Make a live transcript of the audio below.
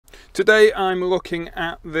Today I'm looking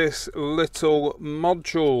at this little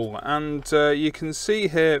module, and you can see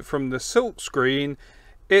here from the silk screen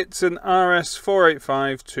it's an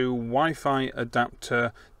RS485 to Wi-Fi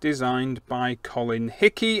adapter designed by Colin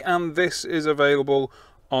Hickey, and this is available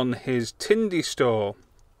on his Tindy store.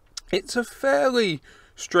 It's a fairly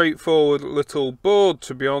straightforward little board,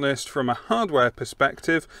 to be honest, from a hardware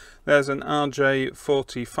perspective. There's an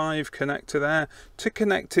RJ45 connector there to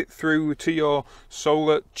connect it through to your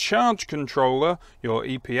solar charge controller, your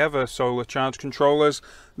EPEver solar charge controllers.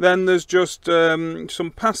 Then there's just some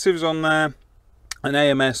passives on there, an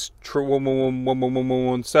AMS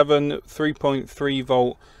 1117 3.3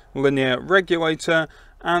 volt linear regulator,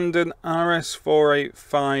 and an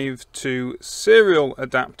RS485 to serial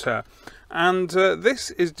adapter. And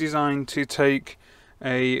this is designed to take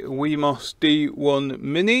a Wemos D1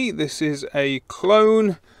 Mini. This is a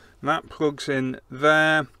clone that plugs in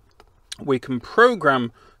there. We can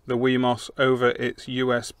program the Wemos over its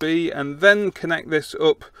USB and then connect this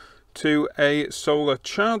up to a solar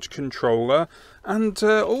charge controller. And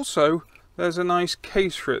also there's a nice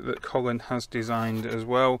case for it that Colin has designed as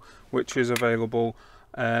well, which is available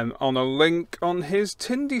on a link on his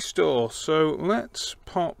Tindy store. So let's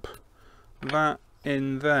pop that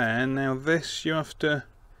in there. Now this you have to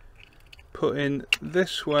put in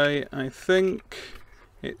this way. I think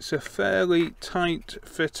it's a fairly tight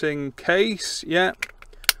fitting case. Yeah,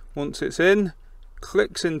 once it's in,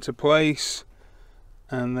 clicks into place,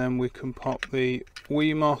 and then we can pop the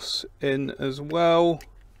Wemos in as well,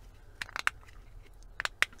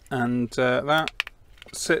 and that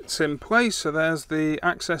sits in place. So there's the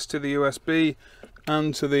access to the USB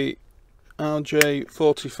and to the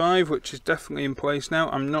RJ45, which is definitely in place now.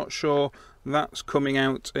 I'm not sure that's coming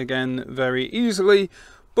out again very easily,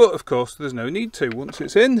 but of course there's no need to once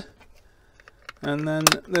it's in. And then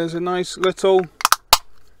there's a nice little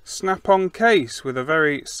snap-on case with a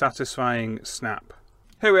very satisfying snap.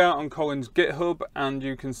 Here we are on Colin's GitHub, and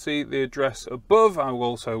you can see the address above. I will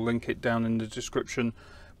also link it down in the description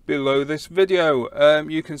below this video.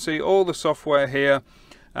 You can see all the software here,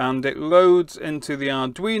 and it loads into the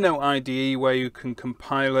Arduino IDE where you can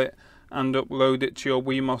compile it and upload it to your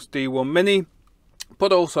Wemos D1 Mini.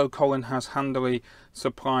 But also Colin has handily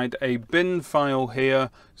supplied a bin file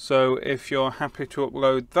here, so if you're happy to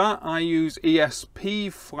upload that, I use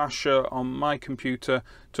ESP Flasher on my computer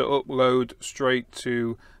to upload straight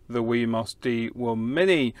to the Wemos D1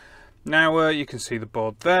 Mini. Now you can see the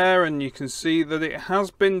board there, and you can see that it has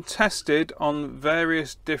been tested on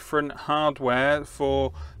various different hardware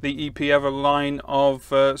for the EPEver line of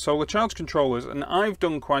solar charge controllers, and I've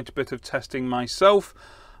done quite a bit of testing myself.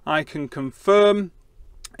 I can confirm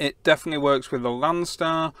it definitely works with the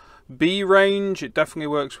Landstar B range. It definitely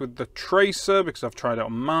works with the Tracer because I've tried it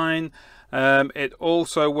on mine. It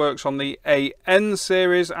also works on the AN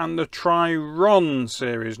series and the Triron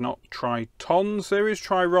series, not Triton series,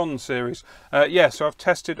 Triron series. Yeah, so I've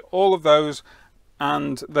tested all of those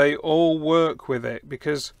and they all work with it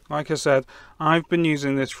because, like I said, I've been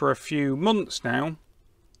using this for a few months now.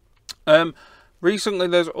 Recently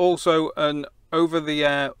there's also an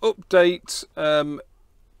over-the-air update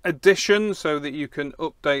edition, so that you can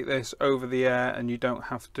update this over the air and you don't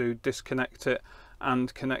have to disconnect it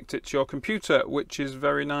and connect it to your computer, which is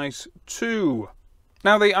very nice too.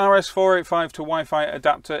 Now the RS485 to Wi-Fi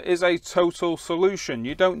adapter is a total solution.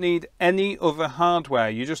 You don't need any other hardware.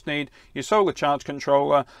 You just need your solar charge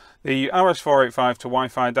controller, the RS485 to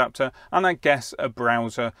Wi-Fi adapter, and I guess a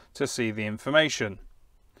browser to see the information.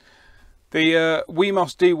 The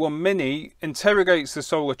Wemos D1 Mini interrogates the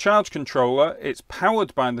solar charge controller, it's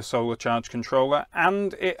powered by the solar charge controller,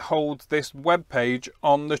 and it holds this web page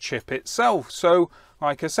on the chip itself. So,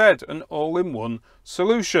 like I said, an all-in-one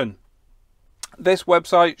solution. This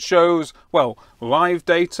website shows, well, live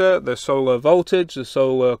data, the solar voltage, the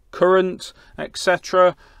solar current,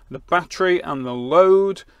 etc., the battery and the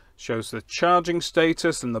load, shows the charging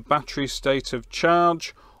status and the battery state of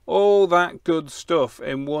charge, all that good stuff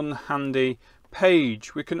in one handy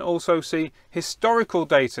page. We can also see historical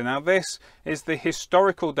data. Now this is the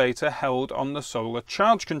historical data held on the solar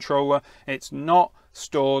charge controller. It's not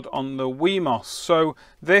stored on the Wemos. So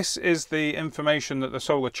this is the information that the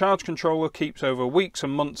solar charge controller keeps over weeks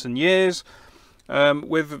and months and years,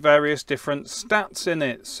 with various different stats in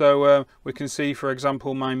it. So we can see, for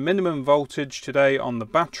example, my minimum voltage today on the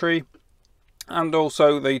battery, and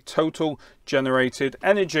also the total generated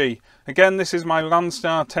energy. Again, this is my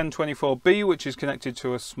Landstar 1024B, which is connected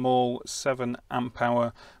to a small 7 amp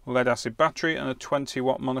hour lead acid battery and a 20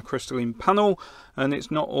 watt monocrystalline panel, and it's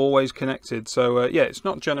not always connected. So yeah, it's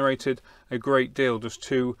not generated a great deal, just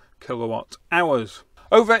 2 kilowatt hours.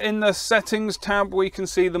 Over in the settings tab, we can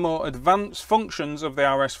see the more advanced functions of the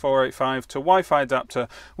RS485 to Wi-Fi adapter,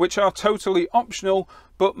 which are totally optional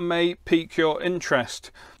but may pique your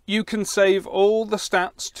interest. You can save all the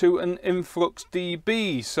stats to an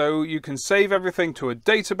InfluxDB, so you can save everything to a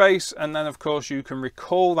database, and then of course you can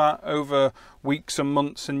recall that over weeks and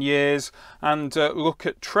months and years and look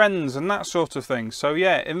at trends and that sort of thing. So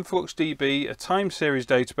yeah, InfluxDB, a time series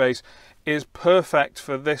database, is perfect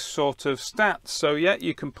for this sort of stats. So yeah,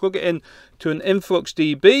 you can plug it in to an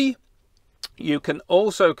InfluxDB. You can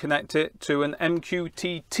also connect it to an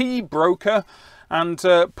MQTT broker and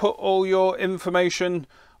put all your information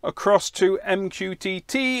across to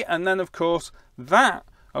MQTT, and then of course that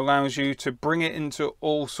allows you to bring it into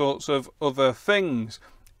all sorts of other things,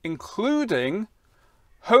 including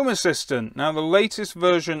Home Assistant. Now, the latest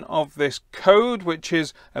version of this code, which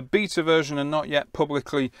is a beta version and not yet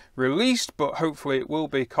publicly released, but hopefully it will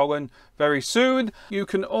be, Colin, very soon. You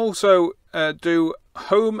can also do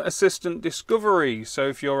Home Assistant discovery. So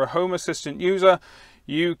if you're a Home Assistant user,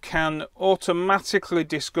 you can automatically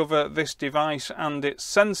discover this device and its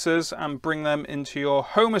sensors and bring them into your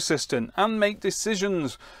Home Assistant and make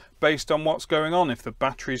decisions based on what's going on. If the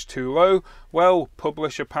battery's too low, well,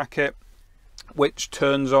 publish a packet which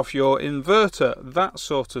turns off your inverter, that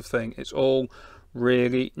sort of thing. It's all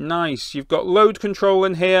really nice. You've got load control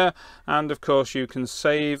in here, and of course you can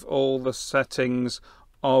save all the settings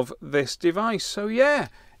of this device. So yeah,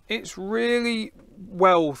 it's really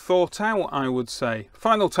well thought out, I would say.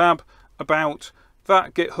 Final tab about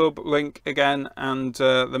that GitHub link again, and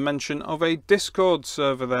the mention of a Discord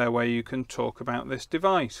server there where you can talk about this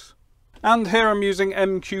device. And here I'm using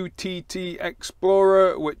MQTT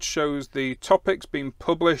Explorer, which shows the topics being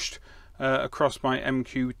published across my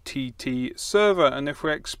MQTT server. And if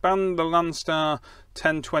we expand the Landstar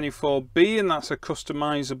 1024B, and that's a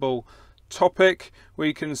customizable topic,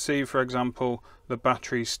 we can see, for example, the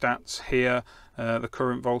battery stats here. The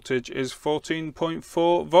current voltage is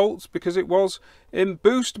 14.4 volts because it was in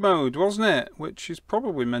boost mode, wasn't it? Which is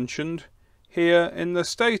probably mentioned here in the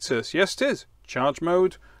status. Yes, it is. Charge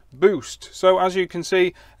mode, boost. So as you can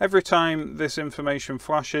see, every time this information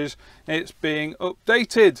flashes, it's being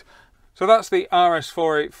updated. So that's the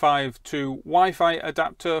RS485 to Wi-Fi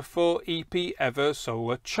adapter for EPEver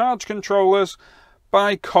solar charge controllers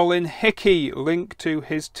by Colin Hickey. Link to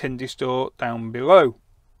his Tindy store down below.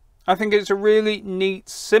 I think it's a really neat,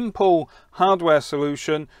 simple hardware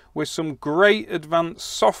solution with some great advanced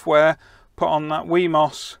software put on that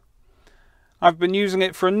Wemos. I've been using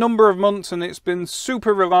it for a number of months and it's been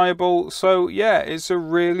super reliable, so yeah, it's a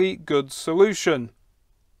really good solution.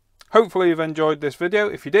 Hopefully you've enjoyed this video.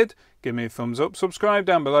 If you did, give me a thumbs up, subscribe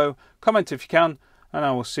down below, comment if you can, and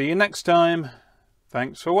I will see you next time.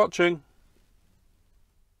 Thanks for watching.